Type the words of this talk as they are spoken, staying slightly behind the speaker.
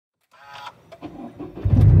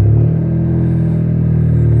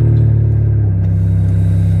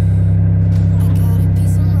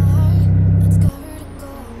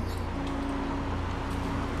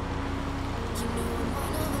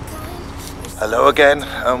Hello again,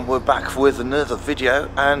 and we're back with another video,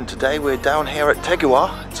 and today we're down here at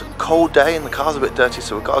Tegiwa. It's a cold day and the car's a bit dirty,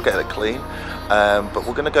 so we've got to get it clean, but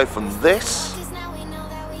we're going to go from this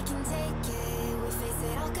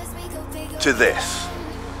to this.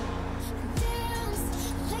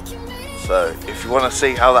 So if you want to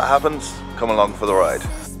see how that happens, come along for the ride.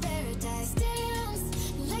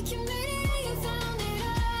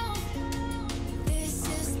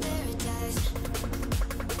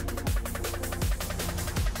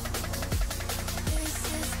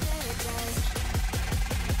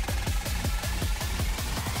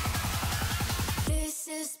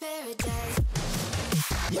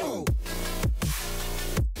 Yo.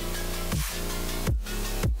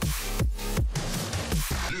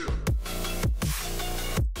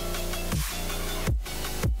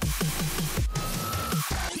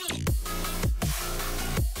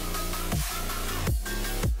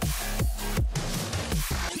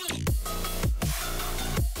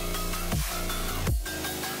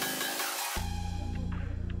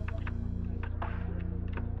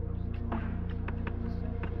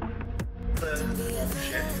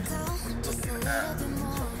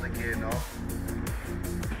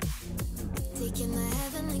 Taking the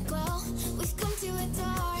heavenly glow, we've come to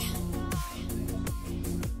adore.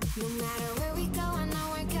 No matter where we go, I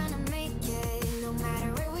know we're gonna make it. No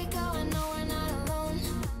matter where we go, I know we're not alone.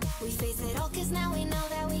 We face it all cause now we know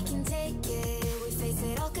that we can take it. We face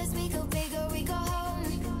it all cause we go big or we go home.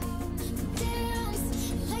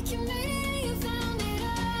 Dance like you made it and you found it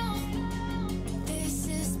all. This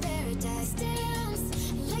is paradise. Dance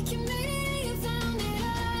like you made it and you found it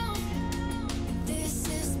all. This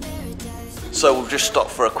is paradise. So we've just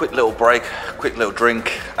stopped for a quick little break, quick little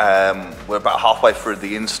drink. We're about halfway through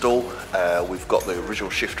the install. We've got the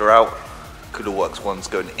original shifter out. Coolerworx one's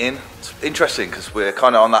going in. It's interesting because we're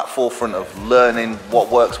kind of on that forefront of learning what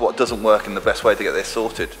works, what doesn't work, and the best way to get this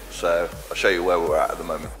sorted. So I'll show you where we're at the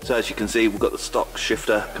moment. So as you can see, we've got the stock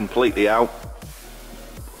shifter completely out.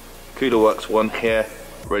 Coolerworx one here,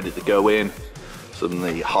 ready to go in. Some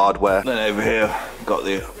of the hardware. Then over here, got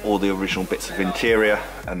all the original bits of interior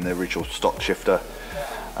and the original stock shifter.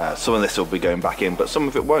 Some of this will be going back in, but some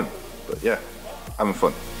of it won't. But yeah, having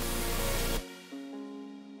fun.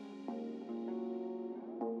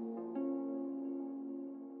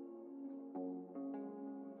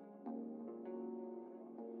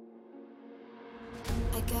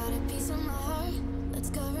 I got a piece of my heart that's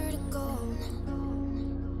covered in gold.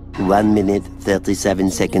 1 minute,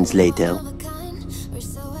 37 seconds later. All the kind, we're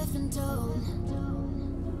so effing told.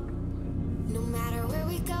 No matter where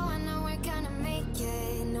we go, I know we're gonna make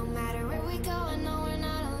it. No matter where we go, I know we're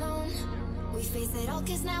not alone. We face it all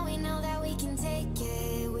cause now we know that we can take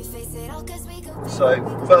it. We face it all cause we go. So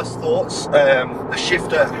first thoughts, the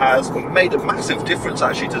shifter has made a massive difference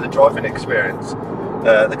actually to the driving experience.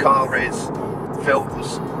 The car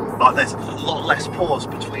feels like there's a lot less pause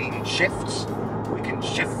between shifts. We can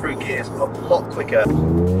shift through gears a lot quicker.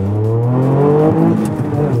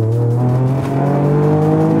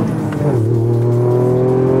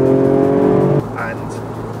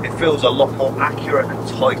 And it feels a lot more accurate and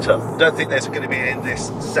tighter. I don't think there's going to be in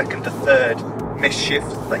this second to third miss shift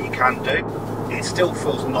that you can do. It still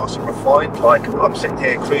feels nice and refined. Like I'm sitting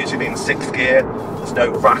here cruising in 6th gear, there's no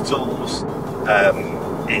rattles,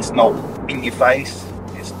 it's not in your face.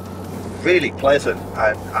 It's really pleasant,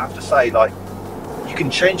 and I have to say, like, you can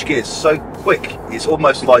change gears so quick. It's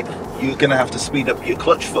almost like you're gonna have to speed up your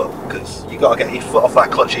clutch foot because you got to get your foot off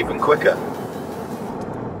that clutch even quicker.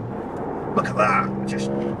 Look at that,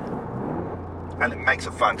 and it makes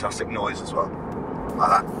a fantastic noise as well, like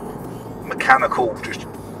that mechanical just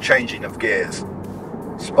changing of gears.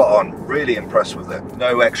 Spot on. Really impressed with it.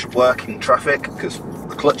 No extra work in traffic because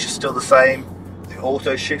the clutch is still the same.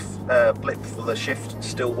 Auto shift blip for the shift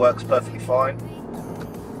still works perfectly fine.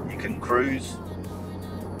 You can cruise.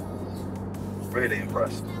 Really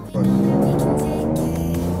impressed.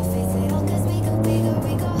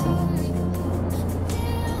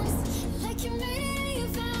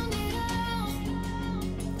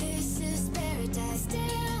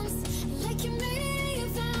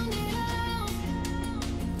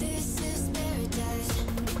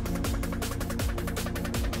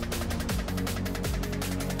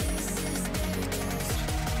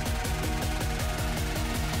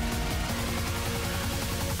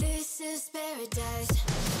 This is paradise.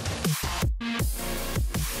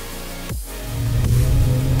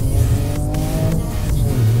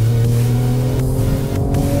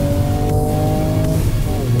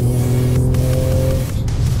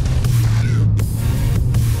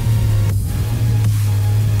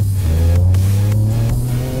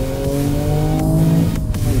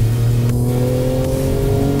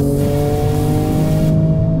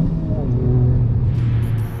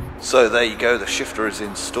 So there you go, the shifter is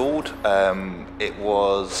installed. It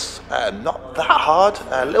was not that hard,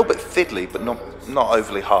 a little bit fiddly, but not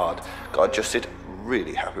overly hard. Got adjusted,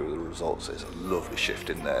 really happy with the results. There's a lovely shift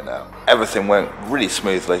in there now. Everything went really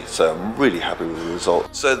smoothly, so I'm really happy with the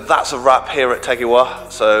results. So that's a wrap here at Tegiwa.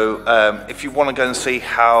 So if you want to go and see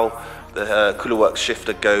how the Coolerworx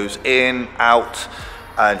shifter goes in, out,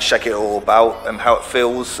 and check it all about and how it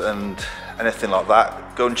feels and anything like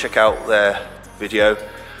that, go and check out their video.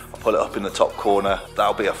 I'll put it up in the top corner.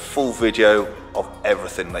 That'll be a full video of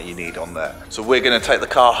everything that you need on there. So we're going to take the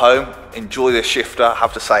car home, enjoy this shifter. I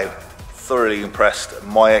have to say, thoroughly impressed.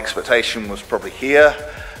 My expectation was probably here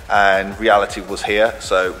and reality was here,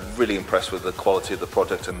 so really impressed with the quality of the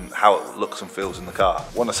product and how it looks and feels in the car.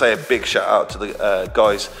 I want to say a big shout out to the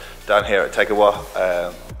guys down here at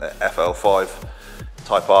Tegiwa, FL5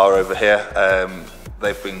 Type R over here.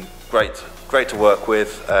 They've been great to work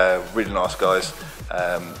with, really nice guys.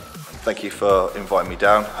 Thank you for inviting me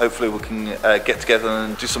down. Hopefully we can get together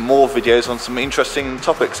and do some more videos on some interesting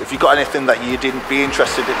topics. If you've got anything that you didn't be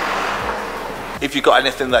interested in, if you've got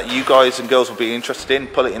anything that you guys and girls will be interested in,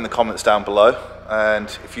 put it in the comments down below. And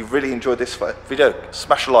if you really enjoyed this video,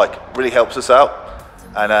 smash a like, really helps us out.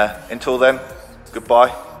 And until then,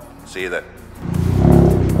 goodbye, see you then.